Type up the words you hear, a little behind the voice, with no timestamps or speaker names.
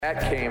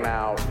That came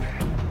out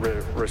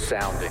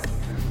resounding.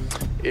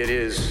 It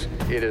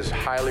is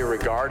highly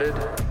regarded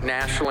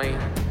nationally,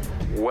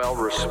 well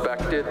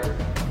respected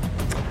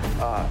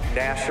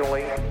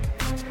nationally,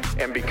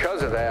 and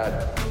because of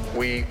that,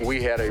 we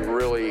had a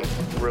really,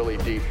 really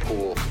deep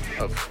pool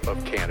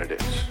of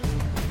candidates.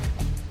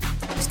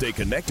 Stay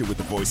connected with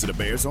the Voice of the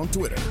Bears on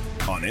Twitter,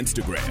 on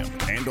Instagram,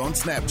 and on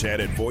Snapchat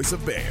at Voice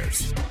of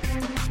Bears.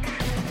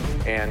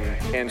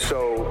 And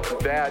so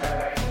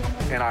that,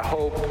 and I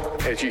hope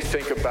as you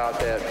think about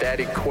that, that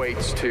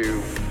equates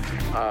to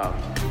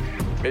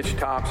Mitch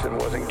Thompson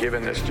wasn't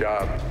given this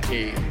job,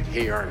 he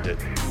earned it.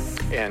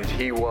 And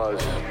he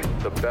was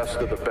the best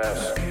of the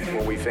best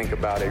when we think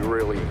about a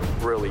really,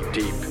 really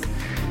deep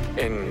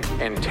and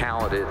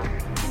talented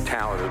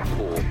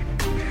pool.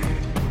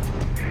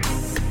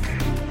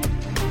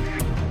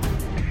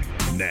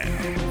 Now,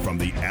 from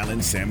the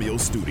Allen Samuel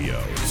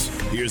Studios,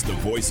 here's the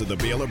voice of the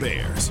Baylor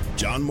Bears,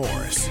 John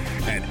Morris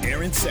and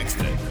Aaron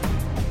Sexton.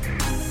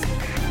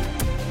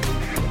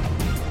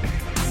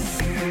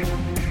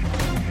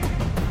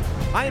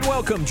 Hi and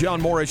welcome,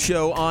 John Morris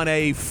Show on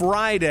a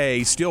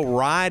Friday. Still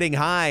riding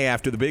high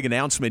after the big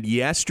announcement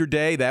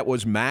yesterday. That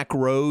was Mack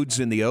Rhodes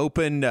in the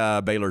Open,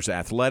 Baylor's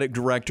athletic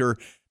director,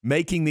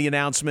 making the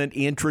announcement,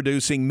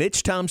 introducing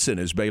Mitch Thompson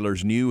as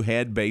Baylor's new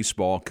head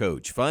baseball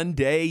coach. Fun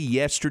day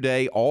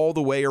yesterday all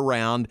the way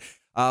around.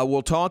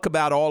 We'll talk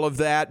about all of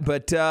that,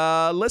 but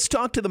let's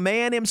talk to the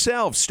man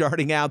himself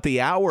starting out the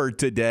hour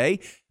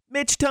today.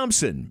 Mitch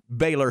Thompson,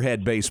 Baylor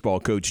head baseball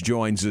coach,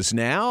 joins us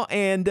now.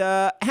 And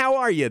how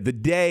are you the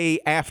day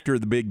after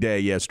the big day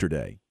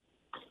yesterday?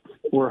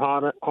 We're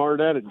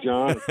hard at it,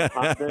 John. It's a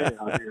hot day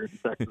out here in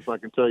Texas, I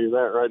can tell you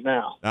that right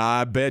now.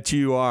 I bet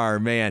you are,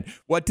 man.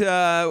 What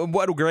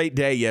a great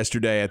day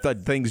yesterday. I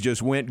thought things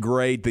just went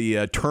great.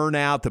 The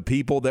turnout, the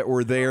people that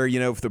were there,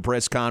 for the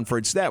press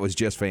conference, that was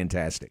just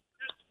fantastic.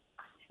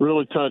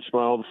 Really touched by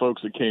all the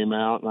folks that came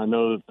out, and I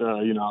know that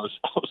I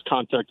was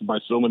contacted by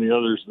so many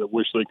others that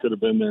wish they could have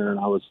been there, and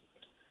I was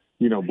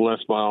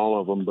blessed by all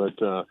of them. But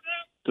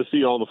to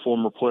see all the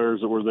former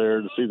players that were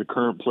there, to see the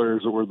current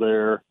players that were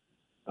there,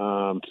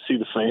 to see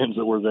the fans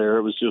that were there,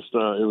 it was just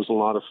it was a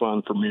lot of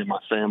fun for me and my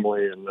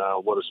family, and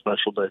what a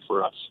special day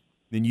for us.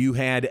 Then you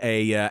had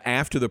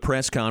after the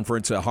press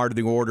conference, a Heart of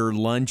the Order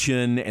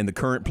luncheon, and the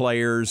current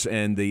players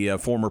and the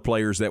former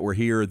players that were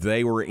here,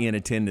 they were in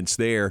attendance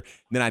there. And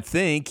then I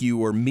think you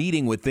were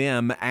meeting with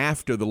them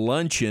after the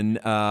luncheon.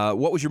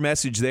 What was your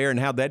message there,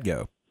 and how'd that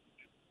go?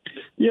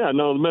 Yeah,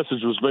 no, the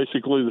message was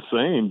basically the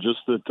same, just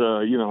that,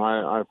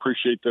 I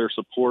appreciate their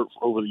support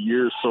over the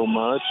years so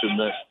much, and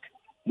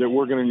that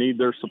we're going to need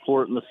their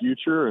support in the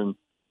future. And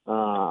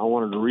I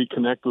wanted to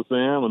reconnect with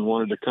them and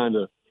wanted to kind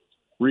of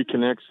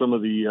reconnect some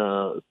of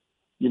the,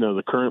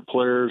 the current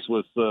players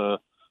with some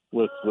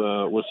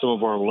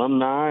of our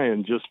alumni,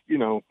 and just,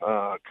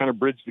 kind of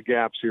bridge the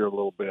gaps here a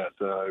little bit.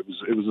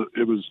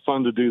 It was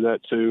fun to do that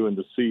too, and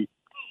to see,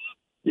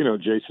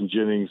 Jason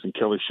Jennings and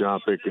Kelly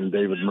Shoppick and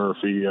David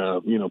Murphy,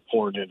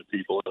 pouring into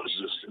people.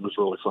 It was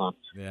really fun.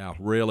 Yeah,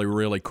 really,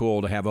 really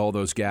cool to have all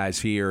those guys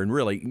here and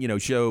really,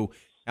 show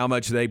how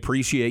much they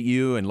appreciate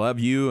you and love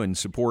you and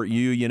support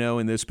you,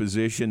 in this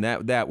position.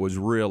 That was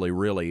really,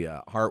 really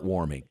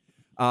heartwarming.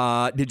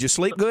 Did you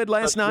sleep good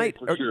last night?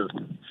 For sure.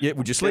 Yeah,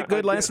 would you sleep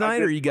good last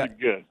night, or you got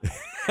good?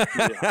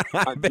 Yeah,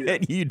 I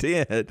bet you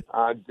did.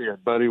 I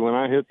did, buddy. When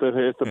I hit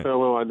the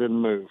pillow, I didn't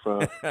move.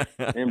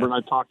 Amber and I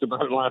talked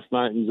about it last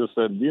night, and just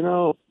said,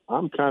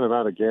 I'm kind of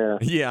out of gas.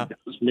 Yeah, it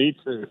was me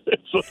too.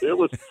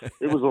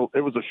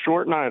 It was a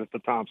short night at the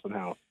Thompson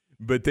house.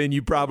 But then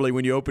you probably,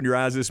 when you opened your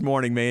eyes this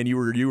morning, man, you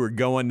were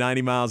going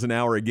 90 miles an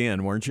hour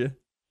again, weren't you?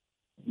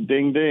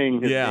 Ding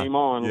ding! Yeah, game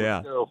on. Yeah.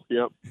 Let's go.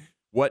 Yep.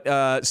 What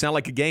sound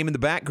like a game in the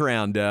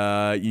background?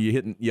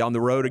 You on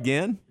the road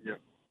again? Yeah,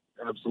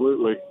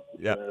 absolutely.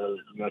 Yeah,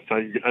 that's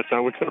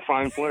how we got to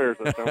find players.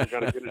 That's how we got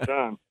to get it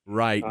done.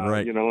 Right.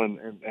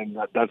 And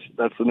that's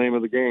the name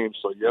of the game.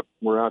 So yep,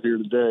 we're out here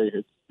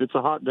today. It's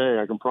a hot day.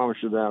 I can promise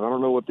you that. I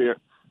don't know what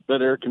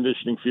that air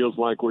conditioning feels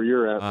like where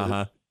you're at.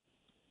 Uh-huh.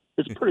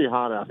 It's pretty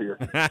hot out here.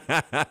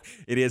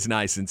 It is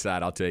nice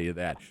inside, I'll tell you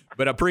that.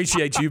 But I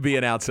appreciate you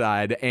being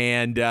outside.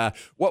 And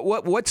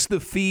what's the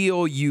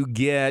feel you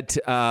get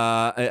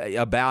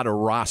about a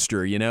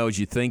roster? As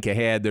you think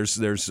ahead,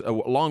 there's a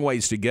long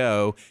ways to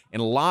go and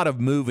a lot of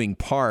moving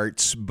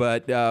parts.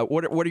 But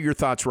what are your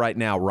thoughts right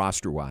now,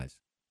 roster-wise?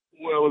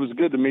 Well, it was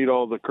good to meet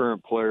all the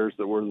current players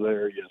that were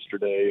there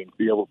yesterday and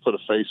be able to put a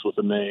face with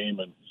a name,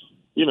 and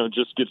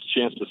just get a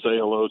chance to say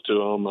hello to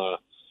them.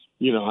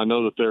 I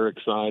know that they're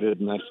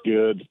excited, and that's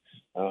good.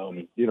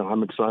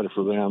 I'm excited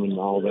for them and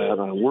all that.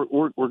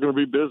 We're going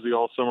to be busy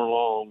all summer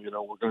long.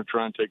 We're going to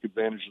try and take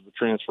advantage of the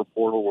transfer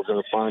portal. We're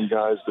going to find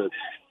guys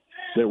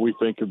that we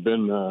think have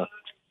been,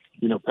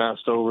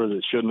 passed over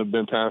that shouldn't have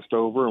been passed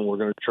over, and we're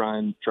going to try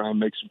and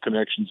make some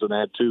connections and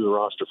add to the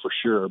roster for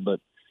sure.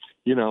 But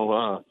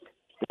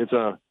it's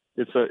a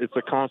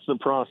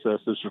constant process.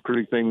 This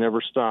recruiting thing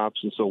never stops,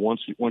 and so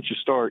once you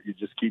start, you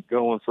just keep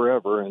going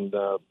forever, and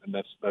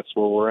that's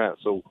where we're at.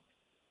 So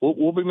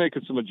we'll be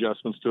making some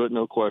adjustments to it,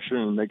 no question,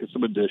 and making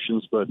some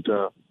additions. But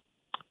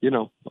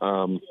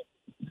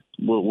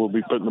we'll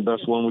be putting the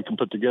best one we can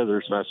put together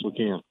as fast as we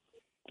can.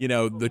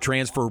 The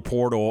transfer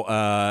portal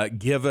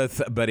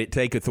giveth, but it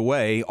taketh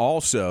away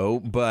also.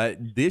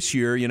 But this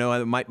year,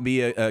 it might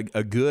be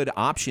a good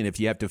option if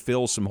you have to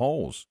fill some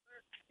holes.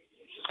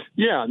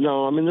 Yeah,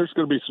 no, I mean, there's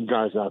going to be some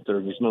guys out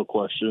there. There's no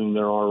question.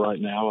 There are right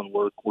now, and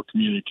we're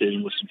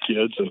communicating with some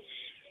kids and,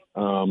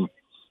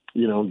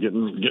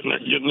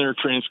 getting their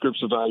transcripts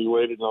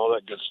evaluated and all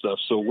that good stuff.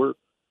 So we're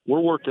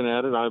working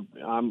at it.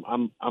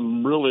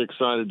 I'm really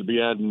excited to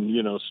be adding,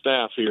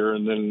 staff here,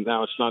 and then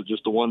now it's not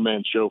just a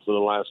one-man show for the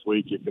last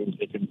week. It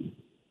can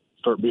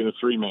start being a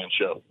 3-man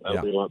show.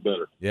 That'll be a lot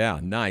better.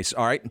 Yeah, nice.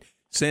 All right.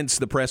 Since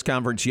the press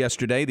conference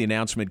yesterday, the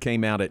announcement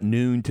came out at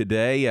noon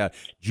today.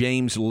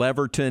 James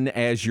Leverton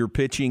as your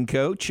pitching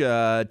coach.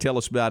 Tell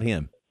us about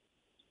him.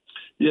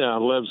 Yeah,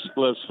 Lev's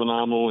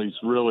phenomenal. He's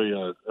really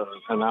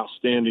an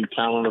outstanding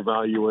talent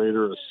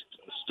evaluator, a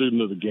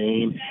student of the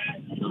game.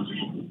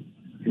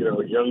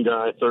 A young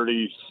guy,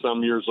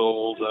 30-some years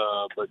old,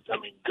 but,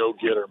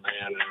 go-getter,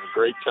 man, and a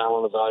great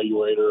talent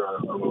evaluator,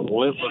 a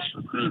relentless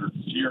recruiter,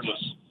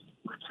 fearless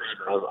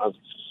recruiter.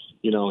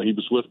 He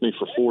was with me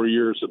for 4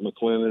 years at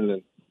McLennan,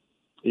 and,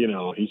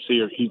 he'd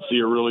see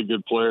a really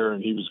good player,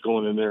 and he was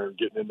going in there and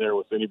getting in there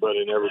with anybody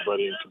and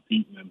everybody and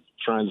competing and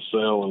trying to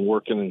sell and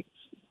working.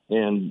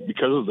 And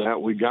because of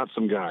that, we got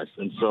some guys.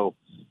 And so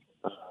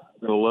I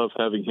love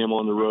having him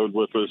on the road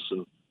with us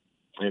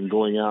and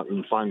going out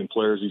and finding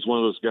players. He's one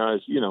of those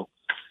guys,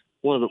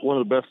 one of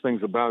the best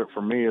things about it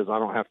for me is I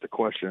don't have to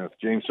question it. If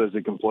James says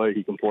he can play,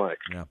 he can play.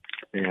 Yeah.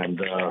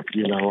 And,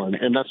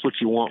 and that's what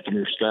you want from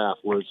your staff,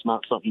 where it's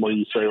not something where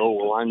you say, oh,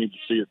 well, I need to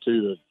see it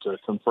too to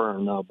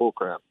confirm. No,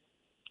 bullcrap.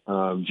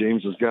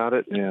 James has got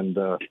it. And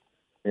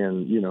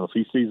if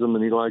he sees them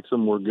and he likes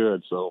them, we're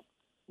good. So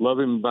love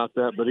him about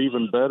that. But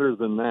even better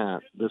than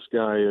that, this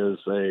guy is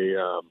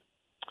a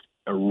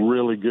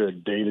really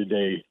good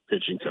day-to-day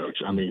pitching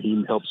coach. I mean,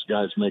 he helps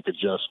guys make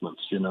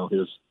adjustments.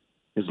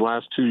 His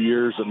last 2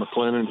 years at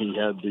McLennan, he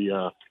had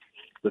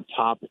the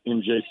top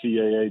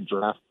NJCAA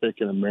draft pick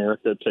in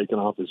America taken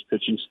off his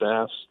pitching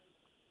staffs.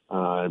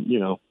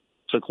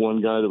 Took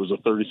one guy that was a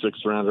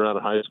 36th rounder out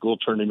of high school,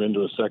 turned him into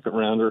a second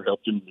rounder,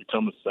 helped him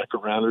become a second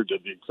rounder,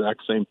 did the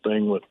exact same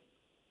thing with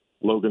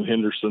Logan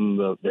Henderson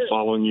the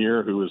following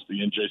year, who was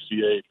the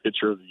NJCAA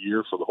pitcher of the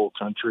year for the whole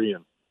country.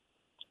 And,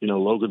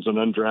 Logan's an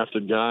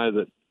undrafted guy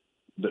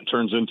that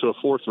turns into a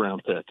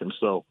 4th-round pick. And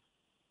so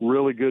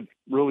really good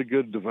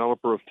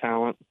developer of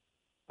talent.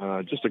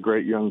 Just a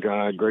great young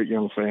guy, great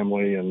young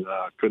family, and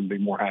couldn't be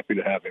more happy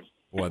to have him.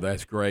 Boy,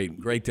 that's great.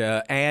 Great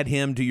to add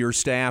him to your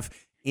staff.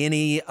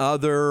 Any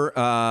other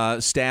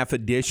staff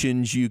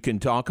additions you can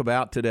talk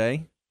about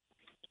today?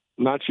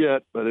 Not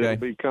yet, but it'll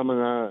be coming.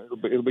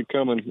 It'll be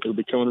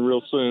coming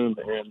real soon,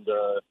 and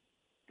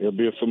it'll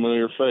be a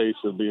familiar face.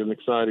 It'll be an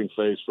exciting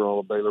face for all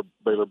of Baylor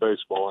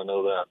baseball. I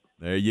know that.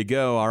 There you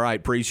go. All right,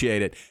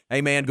 appreciate it.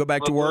 Hey, man, go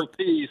back to work.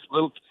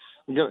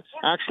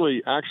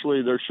 Actually,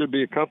 there should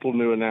be a couple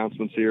new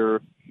announcements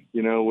here.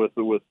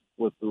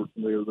 With the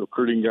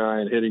recruiting guy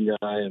and hitting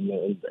guy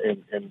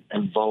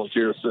and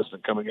volunteer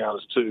assistant coming out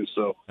as two.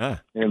 So,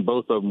 and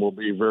both of them will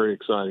be very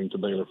exciting to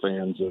Baylor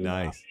fans. And,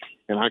 nice.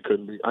 And I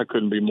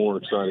couldn't be more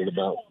excited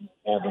about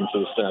adding to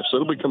the staff. So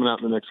it'll be coming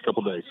out in the next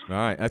couple of days. All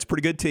right. That's a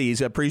pretty good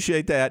tease. I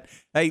appreciate that.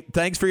 Hey,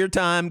 thanks for your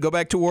time. Go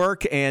back to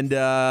work, and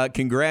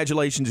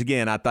congratulations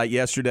again. I thought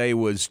yesterday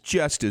was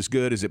just as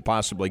good as it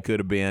possibly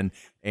could have been,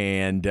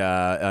 and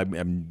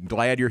I'm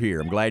glad you're here.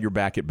 I'm glad you're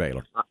back at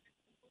Baylor.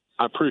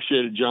 I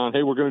appreciate it, John.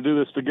 Hey, we're going to do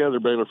this together.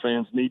 Baylor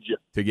fans need you.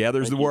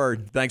 Together's the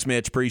word. Thanks,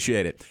 Mitch.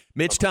 Appreciate it.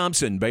 Mitch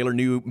Thompson, Baylor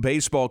new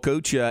baseball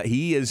coach.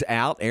 He is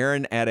out,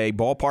 Aaron, at a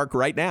ballpark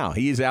right now.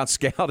 He is out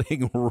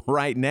scouting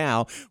right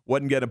now.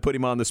 Wasn't going to put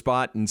him on the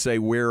spot and say,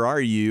 where are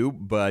you?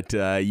 But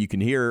you can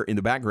hear in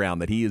the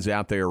background that he is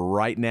out there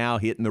right now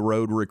hitting the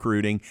road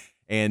recruiting.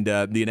 And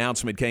the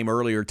announcement came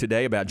earlier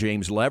today about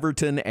James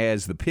Leverton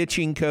as the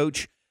pitching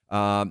coach.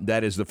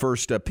 That is the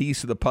first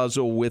piece of the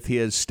puzzle with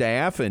his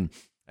staff. And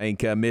I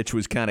think Mitch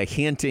was kind of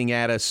hinting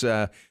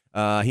to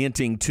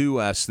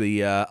us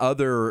the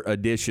other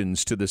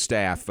additions to the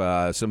staff,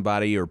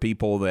 somebody or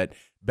people that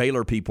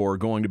Baylor people are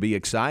going to be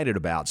excited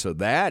about. So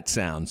that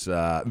sounds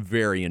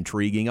very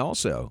intriguing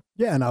also.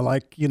 Yeah, and I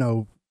like, he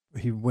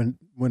went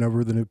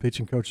over the new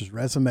pitching coach's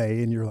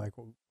resume, and you're like,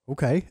 well,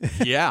 okay.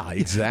 Yeah,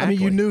 exactly. I mean,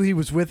 you knew he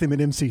was with him at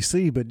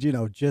MCC, but,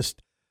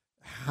 just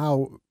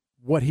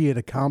what he had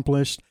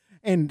accomplished.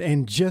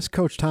 And just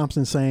Coach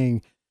Thompson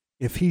saying,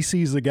 if he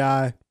sees a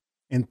guy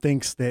and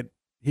thinks that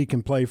he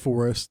can play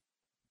for us,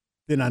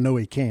 then I know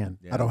he can.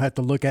 Yeah. I don't have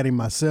to look at him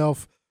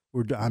myself.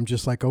 I'm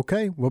just like,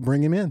 okay, we'll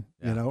bring him in,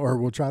 or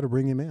we'll try to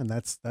bring him in.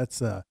 That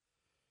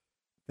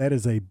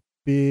is a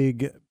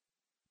big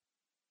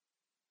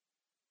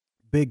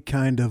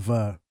kind of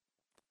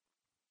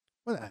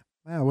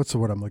what's the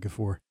word I'm looking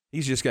for?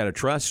 He's just got to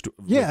trust.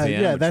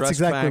 Yeah, that's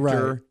exactly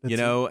factor, right.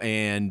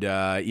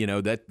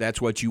 That's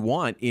that's what you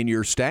want in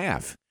your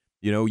staff.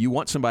 You know, you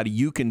want somebody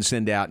you can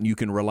send out and you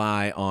can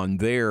rely on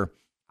their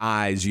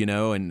eyes, you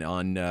know, and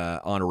on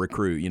a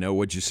recruit. You know,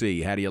 what'd you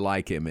see? How do you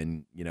like him?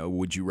 And, you know,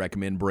 would you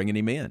recommend bringing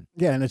him in?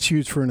 Yeah, and it's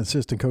huge for an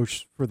assistant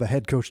coach, for the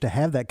head coach to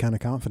have that kind of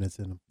confidence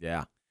in him.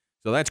 Yeah.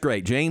 So that's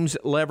great. James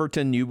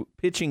Leverton, new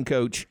pitching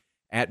coach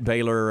at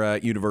Baylor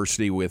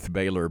University with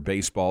Baylor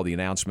baseball. The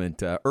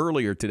announcement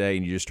earlier today,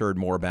 and you just heard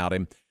more about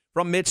him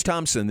from Mitch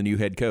Thompson, the new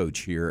head coach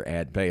here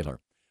at Baylor.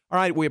 All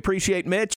right, we appreciate Mitch.